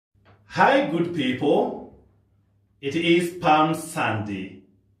Hi, good people. It is Palm Sunday,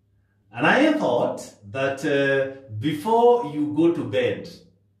 and I thought that before you go to bed,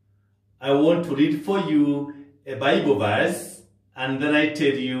 I want to read for you a Bible verse, and then I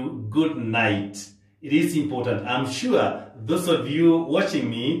tell you good night. It is important. I'm sure those of you watching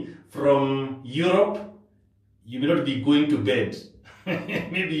me from Europe, you may not be going to bed.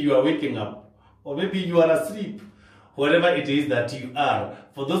 Maybe you are waking up, or maybe you are asleep. Whatever it is that you are.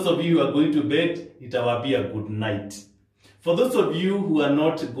 For those of you who are going to bed, it will be a good night. For those of you who are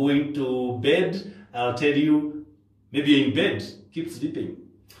not going to bed, I'll tell you, maybe you're in bed, keep sleeping.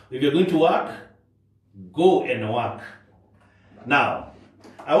 If you're going to work, go and work. Now,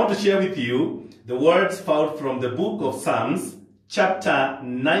 I want to share with you the words found from the book of Psalms, chapter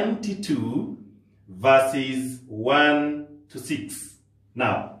 92, verses 1 to 6.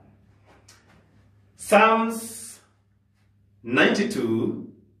 Now, Psalms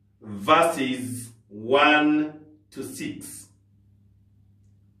 92 verses 1 to 6.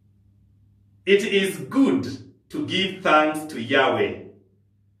 It is good to give thanks to Yahweh,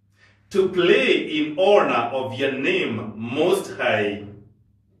 to play in honor of your name most high,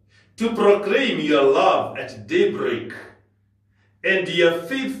 to proclaim your love at daybreak, and your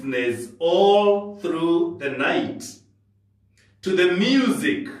faithfulness all through the night, to the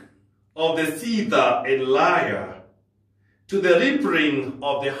music of the cither and lyre, to the rippling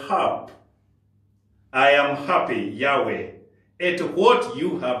of the harp. I am happy, Yahweh, at what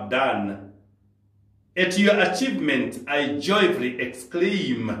you have done. At your achievement I joyfully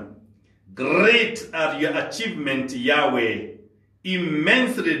exclaim. Great are your achievements, Yahweh,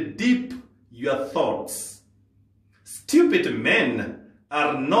 immensely deep your thoughts. Stupid men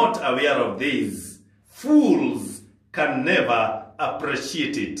are not aware of this. Fools can never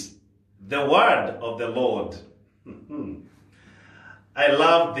appreciate it. The word of the Lord. I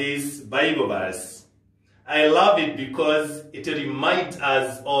love this Bible verse. I love it because it reminds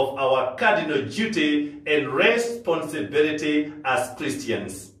us of our cardinal duty and responsibility as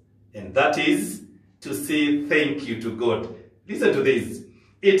Christians. And that is to say thank you to God. Listen to this.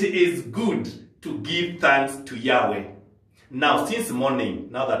 It is good to give thanks to Yahweh. Now, since morning,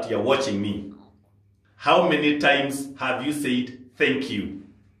 now that you're watching me, how many times have you said thank you?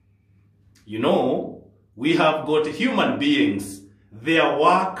 You know, we have got human beings. Their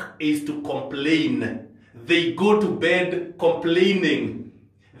work is to complain. They go to bed complaining.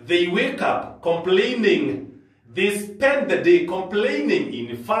 They wake up complaining. They spend the day complaining.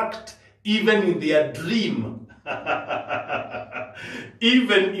 In fact, even in their dream,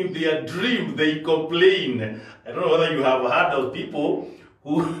 even in their dream, they complain. I don't know whether you have heard of people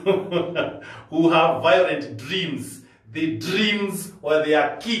who, who have violent dreams. The dreams where they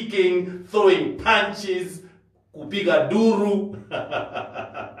are kicking, throwing punches, kupiga duru.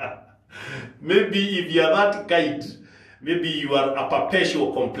 Maybe if you are that kind, maybe you are a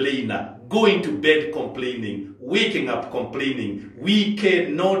perpetual complainer, going to bed complaining, waking up complaining. We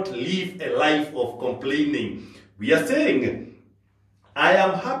cannot live a life of complaining. We are saying, I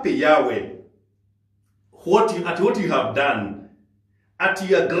am happy, Yahweh, at what you have done. At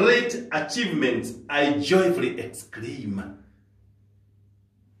your great achievements, I joyfully exclaim.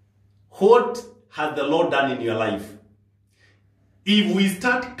 What has the Lord done in your life? If we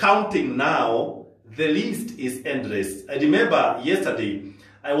start counting now, the list is endless. I remember yesterday,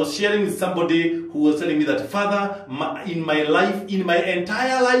 I was sharing with somebody who was telling me that, Father, in my life, in my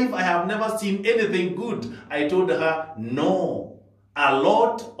entire life, I have never seen anything good. I told her, no, a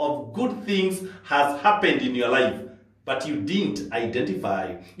lot of good things has happened in your life. But you didn't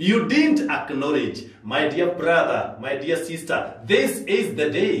identify. You didn't acknowledge. My dear brother, my dear sister, this is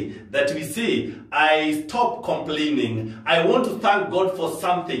the day that we say, I stop complaining. I want to thank God for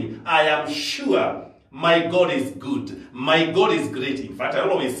something. I am sure my God is good. My God is great. In fact, I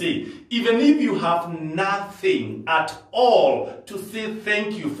always say, even if you have nothing at all to say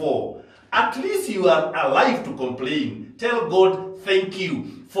thank you for, at least you are alive to complain. Tell God, thank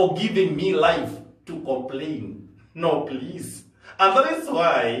you for giving me life to complain. No, please. And that is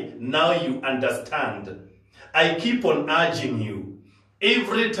why now you understand. I keep on urging you.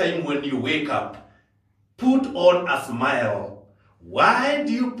 Every time when you wake up, put on a smile. Why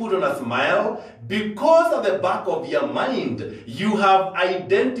do you put on a smile? Because at the back of your mind, you have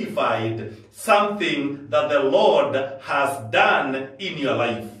identified something that the Lord has done in your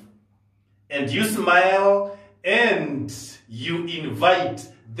life. And you smile and you invite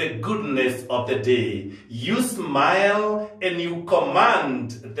the goodness of the day. You smile and you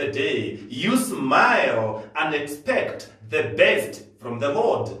command the day. You smile and expect the best from the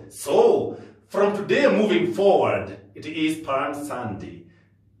Lord. So, from today moving forward, it is Palm Sunday.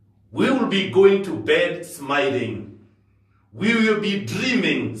 We will be going to bed smiling. We will be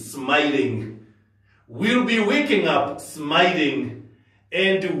dreaming smiling. We will be waking up smiling.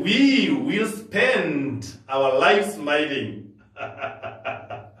 And we will spend our life smiling.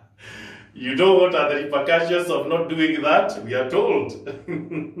 You know what are the repercussions of not doing that? We are told.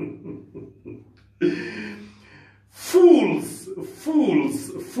 Fools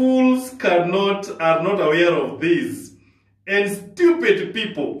are not aware of this. And stupid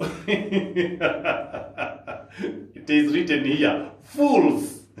people. It is written here.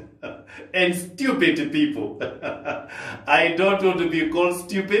 Fools and stupid people. I don't want to be called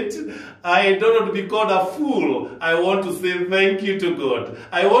stupid. I don't want to be called a fool. I want to say thank you to God.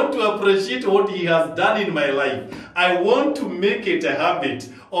 I want to appreciate what He has done in my life. I want to make it a habit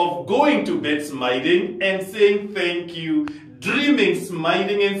of going to bed smiling and saying thank you, dreaming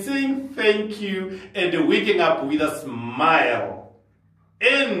smiling and saying thank you, and waking up with a smile.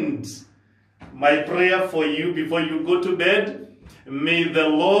 And my prayer for you before you go to bed, may the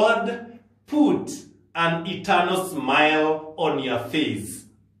Lord put an eternal smile on your face.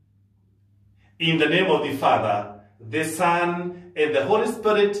 In the name of the Father, the Son, and the Holy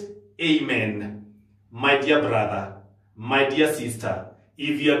Spirit, amen. My dear brother, my dear sister,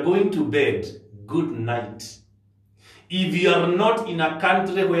 if you are going to bed, good night. If you are not in a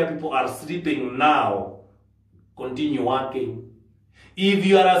country where people are sleeping now, continue working. If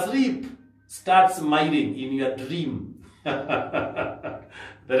you are asleep, start smiling in your dream. The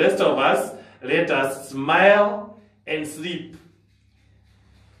rest of us, let us smile and sleep.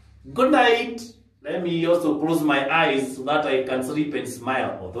 Good night. Let me also close my eyes so that I can sleep and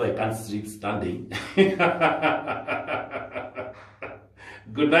smile, although I can't sleep standing.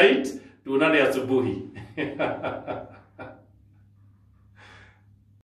 Good night. Tuonane asubuhi.